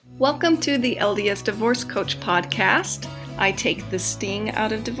Welcome to the LDS Divorce Coach podcast. I take the sting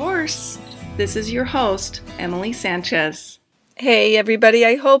out of divorce. This is your host, Emily Sanchez. Hey everybody,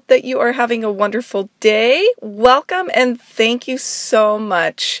 I hope that you are having a wonderful day. Welcome and thank you so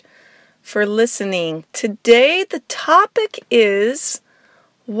much for listening. Today the topic is,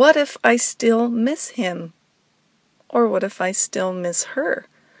 what if I still miss him? Or what if I still miss her?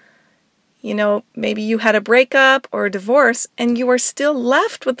 You know, maybe you had a breakup or a divorce and you are still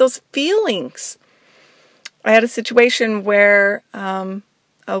left with those feelings. I had a situation where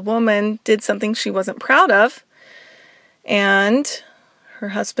a woman did something she wasn't proud of and her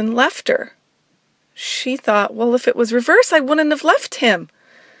husband left her. She thought, well, if it was reversed, I wouldn't have left him.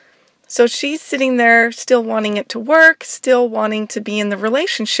 So she's sitting there still wanting it to work, still wanting to be in the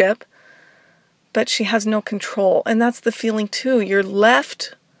relationship, but she has no control. And that's the feeling too. You're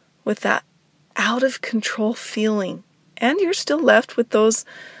left with that out of control feeling. And you're still left with those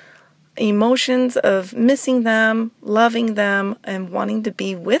emotions of missing them, loving them, and wanting to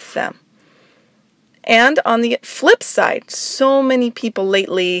be with them. And on the flip side, so many people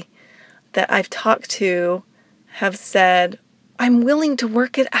lately that I've talked to have said, I'm willing to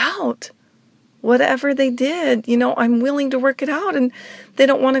work it out. Whatever they did, I'm willing to work it out. And they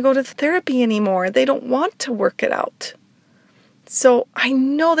don't want to go to therapy anymore. They don't want to work it out. So I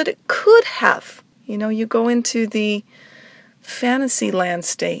know that it could have. You go into the fantasy land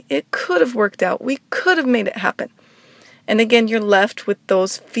state. It could have worked out. We could have made it happen. And again, you're left with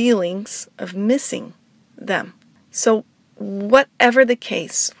those feelings of missing them. So whatever the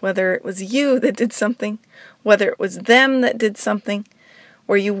case, whether it was you that did something, whether it was them that did something,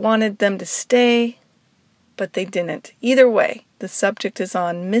 or you wanted them to stay, but they didn't. Either way, the subject is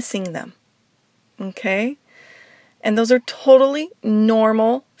on missing them. Okay? And those are totally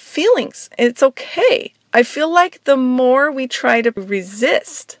normal feelings. It's okay. I feel like the more we try to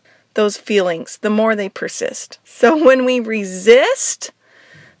resist those feelings, the more they persist. So when we resist,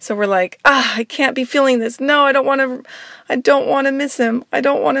 so we're like, I can't be feeling this. No, I don't want to miss him. I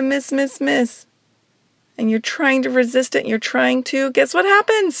don't want to miss. And you're trying to resist it, and you're trying to, guess what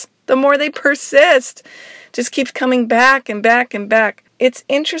happens? The more they persist, just keeps coming back and back and back. It's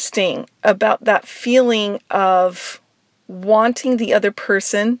interesting about that feeling of wanting the other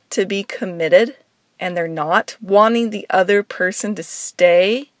person to be committed, and they're not. Wanting the other person to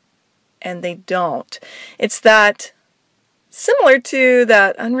stay, and they don't. It's that similar to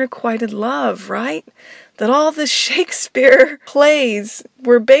that unrequited love, right? That all the Shakespeare plays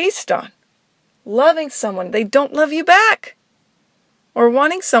were based on. Loving someone, they don't love you back. Or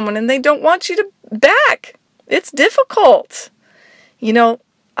wanting someone and they don't want you to back. It's difficult.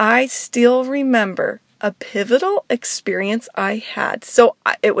 I still remember a pivotal experience I had. So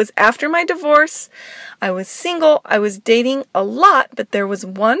it was after my divorce. I was single. I was dating a lot, but there was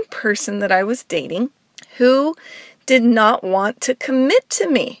one person that I was dating who did not want to commit to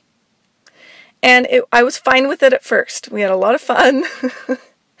me. And I was fine with it at first. We had a lot of fun.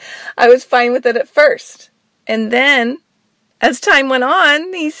 I was fine with it at first. And then, as time went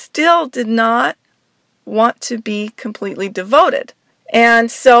on, he still did not want to be completely devoted.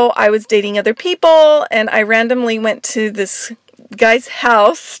 And so I was dating other people, and I randomly went to this guy's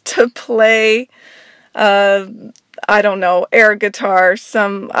house to play, air guitar,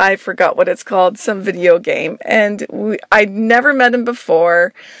 I forgot what it's called, some video game. And I'd never met him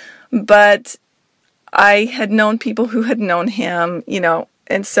before, but I had known people who had known him,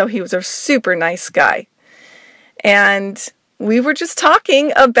 and so he was a super nice guy. And we were just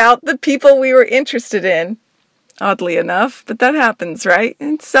talking about the people we were interested in, oddly enough, but that happens, right?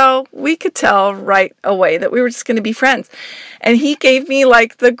 And so we could tell right away that we were just going to be friends. And he gave me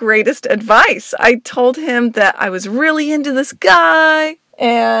the greatest advice. I told him that I was really into this guy,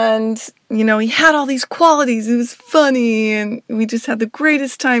 and, he had all these qualities. He was funny, and we just had the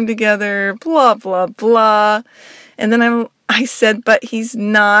greatest time together, blah, blah, blah. And then I said, but he's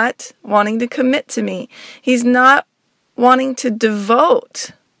not wanting to commit to me. He's not wanting to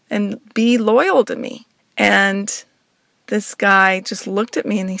devote and be loyal to me. And this guy just looked at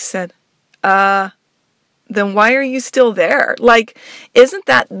me and he said, then why are you still there? Isn't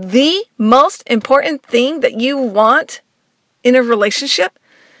that the most important thing that you want in a relationship?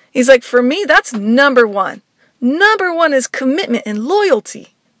 He's like, for me, that's number one. Number one is commitment and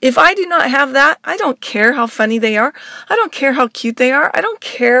loyalty. If I do not have that, I don't care how funny they are. I don't care how cute they are. I don't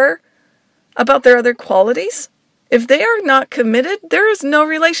care about their other qualities. If they are not committed, there is no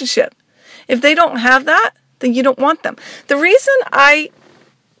relationship. If they don't have that, then you don't want them. The reason I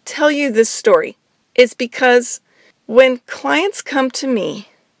tell you this story is because when clients come to me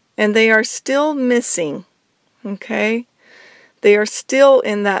and they are still missing, okay, They are still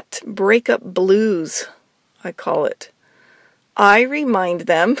in that breakup blues, I call it. I remind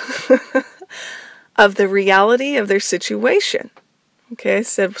them of the reality of their situation. Okay, I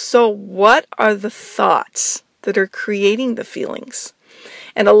said, so what are the thoughts that are creating the feelings?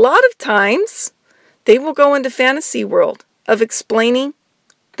 And a lot of times, they will go into fantasy world of explaining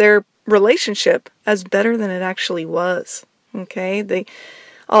their relationship as better than it actually was. Okay,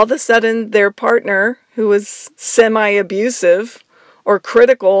 all of a sudden, their partner, who was semi-abusive or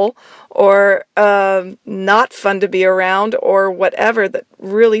critical or not fun to be around or whatever that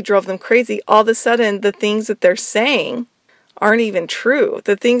really drove them crazy, all of a sudden, the things that they're saying aren't even true.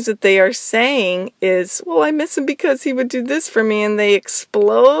 The things that they are saying is, well, I miss him because he would do this for me, and they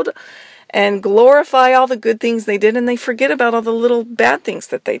explode and glorify all the good things they did, and they forget about all the little bad things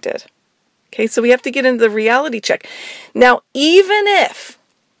that they did. Okay, so we have to get into the reality check. Now, even if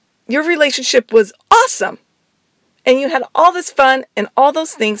your relationship was awesome, and you had all this fun and all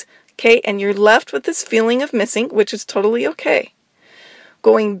those things, okay, and you're left with this feeling of missing, which is totally okay.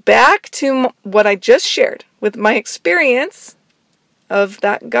 Going back to what I just shared with my experience of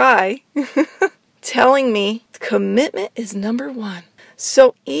that guy telling me commitment is number one.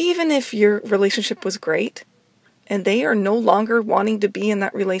 So even if your relationship was great and they are no longer wanting to be in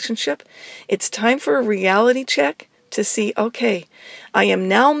that relationship, it's time for a reality check to see, okay, I am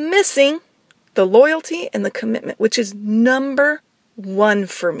now missing the loyalty and the commitment, which is number one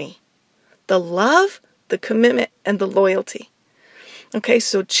for me. The love, the commitment, and the loyalty. Okay,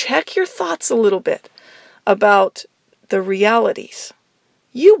 so check your thoughts a little bit about the realities.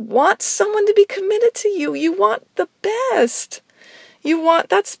 You want someone to be committed to you. You want the best.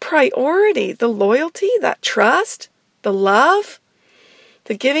 That's priority. The loyalty, that trust, the love,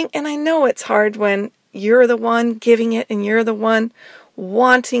 the giving. And I know it's hard when you're the one giving it and you're the one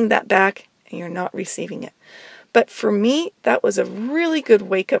wanting that back and you're not receiving it. But for me, that was a really good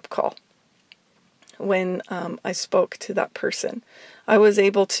wake-up call when I spoke to that person. I was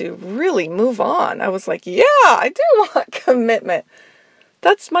able to really move on. I was like, yeah, I do want commitment.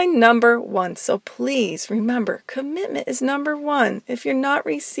 That's my number one. So please remember, commitment is number one. If you're not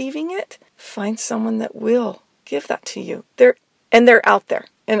receiving it, find someone that will give that to you. They're out there.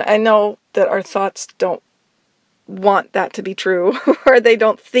 And I know that our thoughts don't want that to be true, or they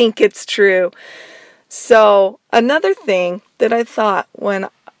don't think it's true. So another thing that I thought when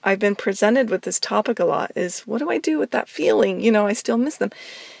I've been presented with this topic a lot is, what do I do with that feeling? I still miss them.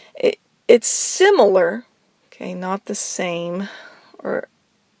 It's similar, okay, not the same, or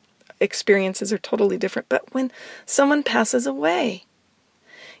experiences are totally different. But when someone passes away,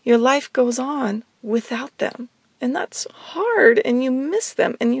 your life goes on without them. And that's hard, and you miss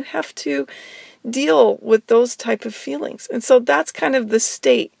them, and you have to deal with those type of feelings. And so that's kind of the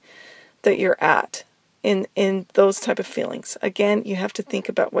state that you're at in those type of feelings. Again, you have to think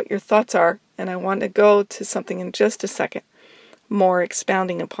about what your thoughts are, and I want to go to something in just a second, more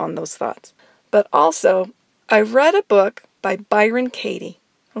expounding upon those thoughts. But also, I read a book by Byron Katie.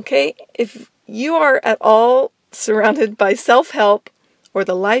 Okay, if you are at all surrounded by self-help or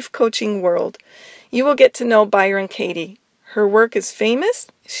the life coaching world, you will get to know Byron Katie. Her work is famous.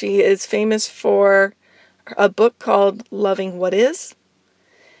 She is famous for a book called Loving What Is.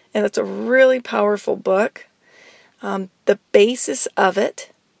 And it's a really powerful book. The basis of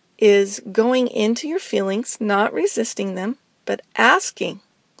it is going into your feelings, not resisting them, but asking,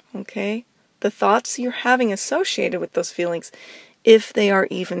 okay, the thoughts you're having associated with those feelings, if they are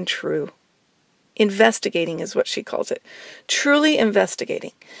even true. Investigating is what she calls it. Truly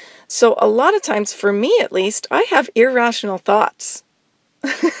investigating. So a lot of times, for me at least, I have irrational thoughts.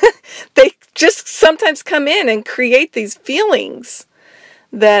 They just sometimes come in and create these feelings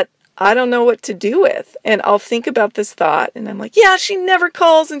that I don't know what to do with. And I'll think about this thought and I'm like, yeah, she never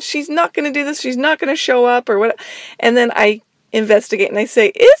calls and she's not going to do this. She's not going to show up or what. And then I investigate and I say,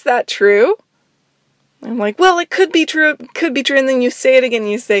 is that true? I'm like, well, it could be true. It could be true. And then you say it again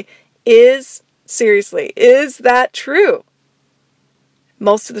and you say, seriously, is that true?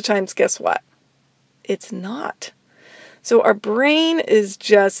 Most of the times, guess what? It's not. So our brain is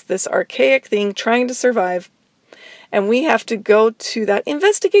just this archaic thing trying to survive. And we have to go to that.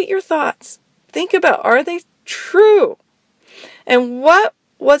 Investigate your thoughts. Think about, are they true? And what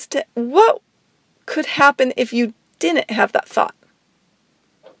could happen if you didn't have that thought?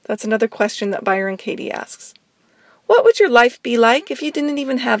 That's another question that Byron Katie asks. What would your life be like if you didn't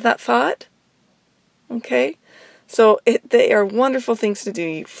even have that thought? Okay? So they are wonderful things to do.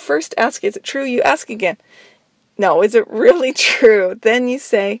 You first ask, is it true? You ask again. No, is it really true? Then you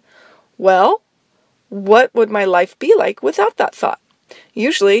say, well, what would my life be like without that thought?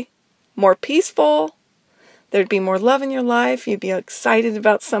 Usually more peaceful, There'd be more love in your life. You'd be excited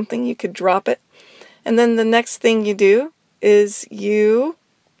about something. You could drop it. And then the next thing you do is you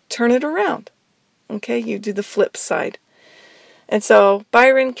turn it around. Okay, you do the flip side. And so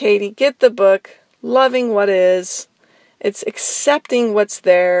Byron Katie, get the book, Loving What Is. It's accepting what's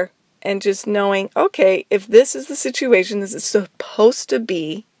there and just knowing, okay, if this is the situation, this is supposed to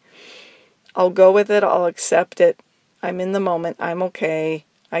be, I'll go with it, I'll accept it. I'm in the moment, I'm okay,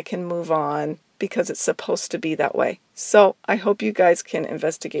 I can move on because it's supposed to be that way. So I hope you guys can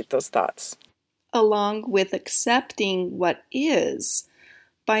investigate those thoughts. Along with accepting what is,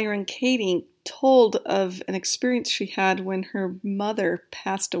 Byron Katie told of an experience she had when her mother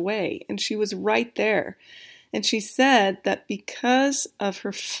passed away, and she was right there. And she said that because of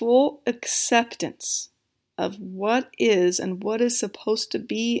her full acceptance of what is and what is supposed to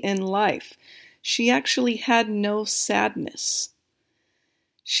be in life, she actually had no sadness.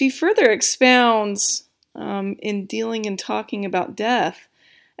 She further expounds in dealing and talking about death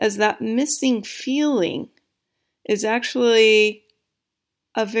as that missing feeling is actually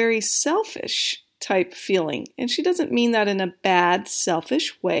a very selfish type feeling. And she doesn't mean that in a bad,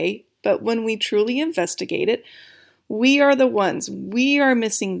 selfish way, but when we truly investigate it, we are the ones, we are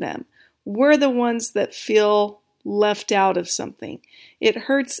missing them. We're the ones that feel left out of something. It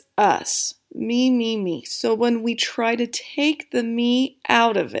hurts us, me. So when we try to take the me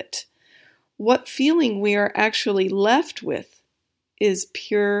out of it, what feeling we are actually left with is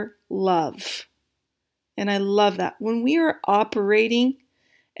pure love. And I love that. When we are operating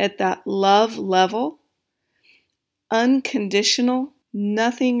at that love level, unconditional,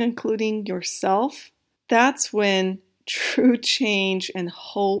 nothing including yourself, that's when true change and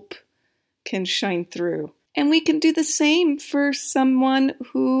hope can shine through. And we can do the same for someone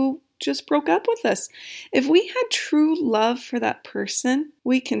who just broke up with us. If we had true love for that person,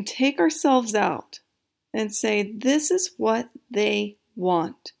 we can take ourselves out and say, this is what they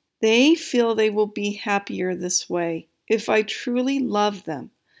want. They feel they will be happier this way. If I truly love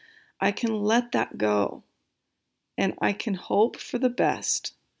them, I can let that go and I can hope for the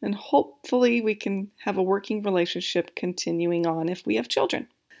best. And hopefully we can have a working relationship continuing on if we have children.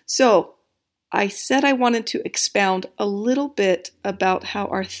 So I said I wanted to expound a little bit about how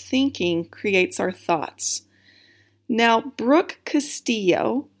our thinking creates our thoughts. Now, Brooke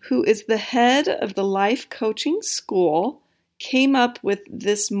Castillo, who is the head of the Life Coaching School, came up with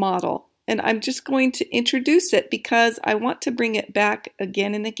this model. And I'm just going to introduce it because I want to bring it back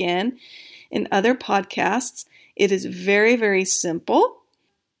again and again in other podcasts. It is very, very simple.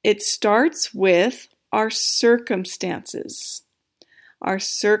 It starts with our circumstances. Our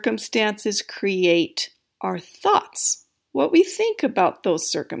circumstances create our thoughts, what we think about those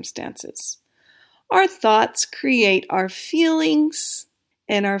circumstances. Our thoughts create our feelings,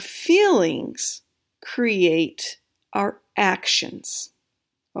 and our feelings create our actions.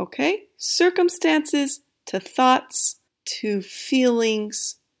 Okay? Circumstances to thoughts to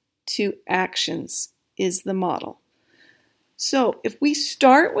feelings to actions is the model. So if we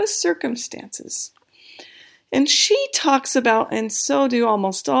start with circumstances, and she talks about, and so do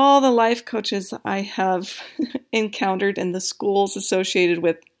almost all the life coaches I have encountered in the schools associated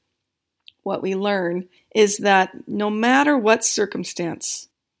with what we learn, is that no matter what circumstance,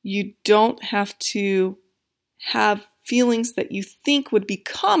 you don't have to have feelings that you think would be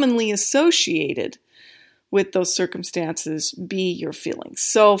commonly associated with those circumstances be your feelings.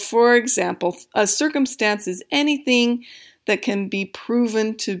 So, for example, a circumstance is anything that can be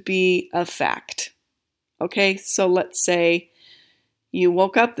proven to be a fact. Okay, so let's say you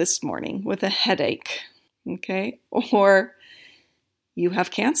woke up this morning with a headache, okay, or you have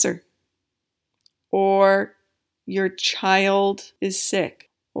cancer, or your child is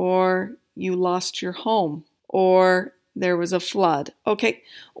sick, or you lost your home, or there was a flood. Okay,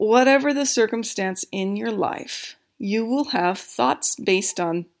 whatever the circumstance in your life, you will have thoughts based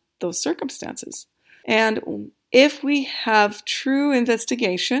on those circumstances. And if we have true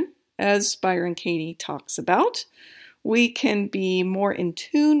investigation, as Byron Katie talks about, we can be more in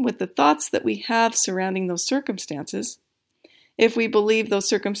tune with the thoughts that we have surrounding those circumstances. If we believe those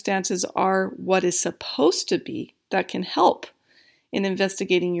circumstances are what is supposed to be, that can help in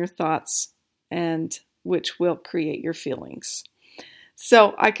investigating your thoughts and which will create your feelings.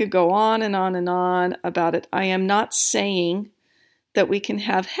 So I could go on and on and on about it. I am not saying that we can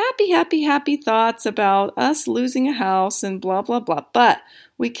have happy thoughts about us losing a house and blah, blah, blah. But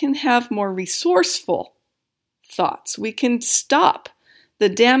we can have more resourceful thoughts. We can stop the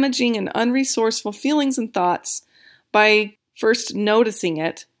damaging and unresourceful feelings and thoughts by first noticing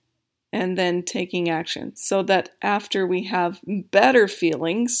it and then taking action, so that after we have better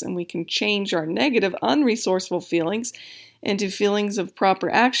feelings and we can change our negative, unresourceful feelings into feelings of proper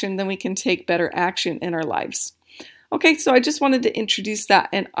action, then we can take better action in our lives. Okay, so I just wanted to introduce that,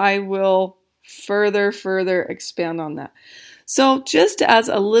 and I will further expand on that. So just as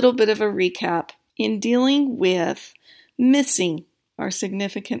a little bit of a recap, in dealing with missing our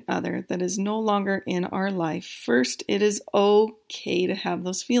significant other that is no longer in our life, first, it is okay to have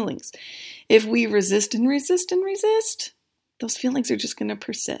those feelings. If we resist, those feelings are just going to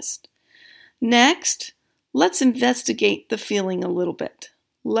persist. Next, let's investigate the feeling a little bit.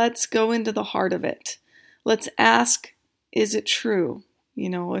 Let's go into the heart of it. Let's ask, is it true?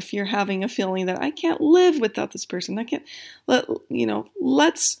 If you're having a feeling that I can't live without this person,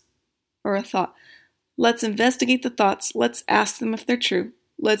 or a thought. Let's investigate the thoughts. Let's ask them if they're true.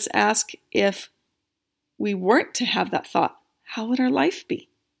 Let's ask, if we weren't to have that thought, how would our life be?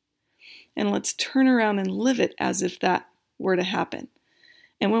 And let's turn around and live it as if that were to happen.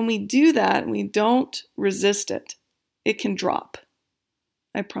 And when we do that, we don't resist it. It can drop.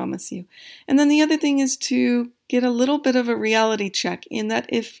 I promise you. And then the other thing is to get a little bit of a reality check, in that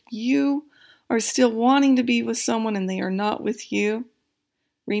if you are still wanting to be with someone and they are not with you,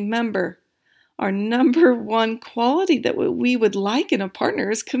 remember, our number one quality that we would like in a partner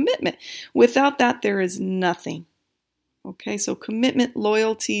is commitment. Without that, there is nothing. Okay, so commitment,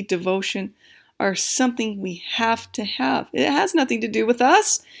 loyalty, devotion are something we have to have. It has nothing to do with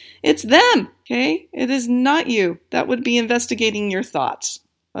us. It's them, okay? It is not you. That would be investigating your thoughts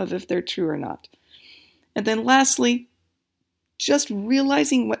of if they're true or not. And then lastly, just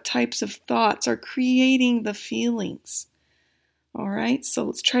realizing what types of thoughts are creating the feelings. All right, so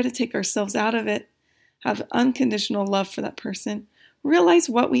let's try to take ourselves out of it, have unconditional love for that person, realize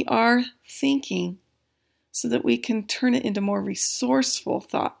what we are thinking so that we can turn it into more resourceful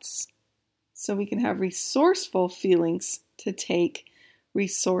thoughts, so we can have resourceful feelings to take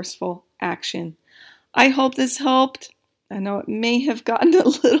resourceful action. I hope this helped. I know it may have gotten a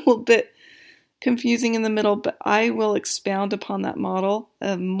little bit confusing in the middle, but I will expound upon that model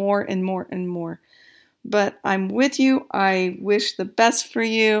more and more. But I'm with you. I wish the best for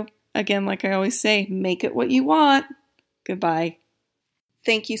you. Again, like I always say, make it what you want. Goodbye.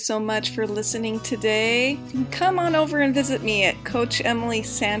 Thank you so much for listening today. Come on over and visit me at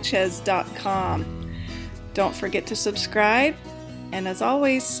CoachEmilySanchez.com. Don't forget to subscribe. And as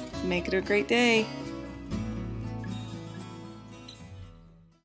always, make it a great day.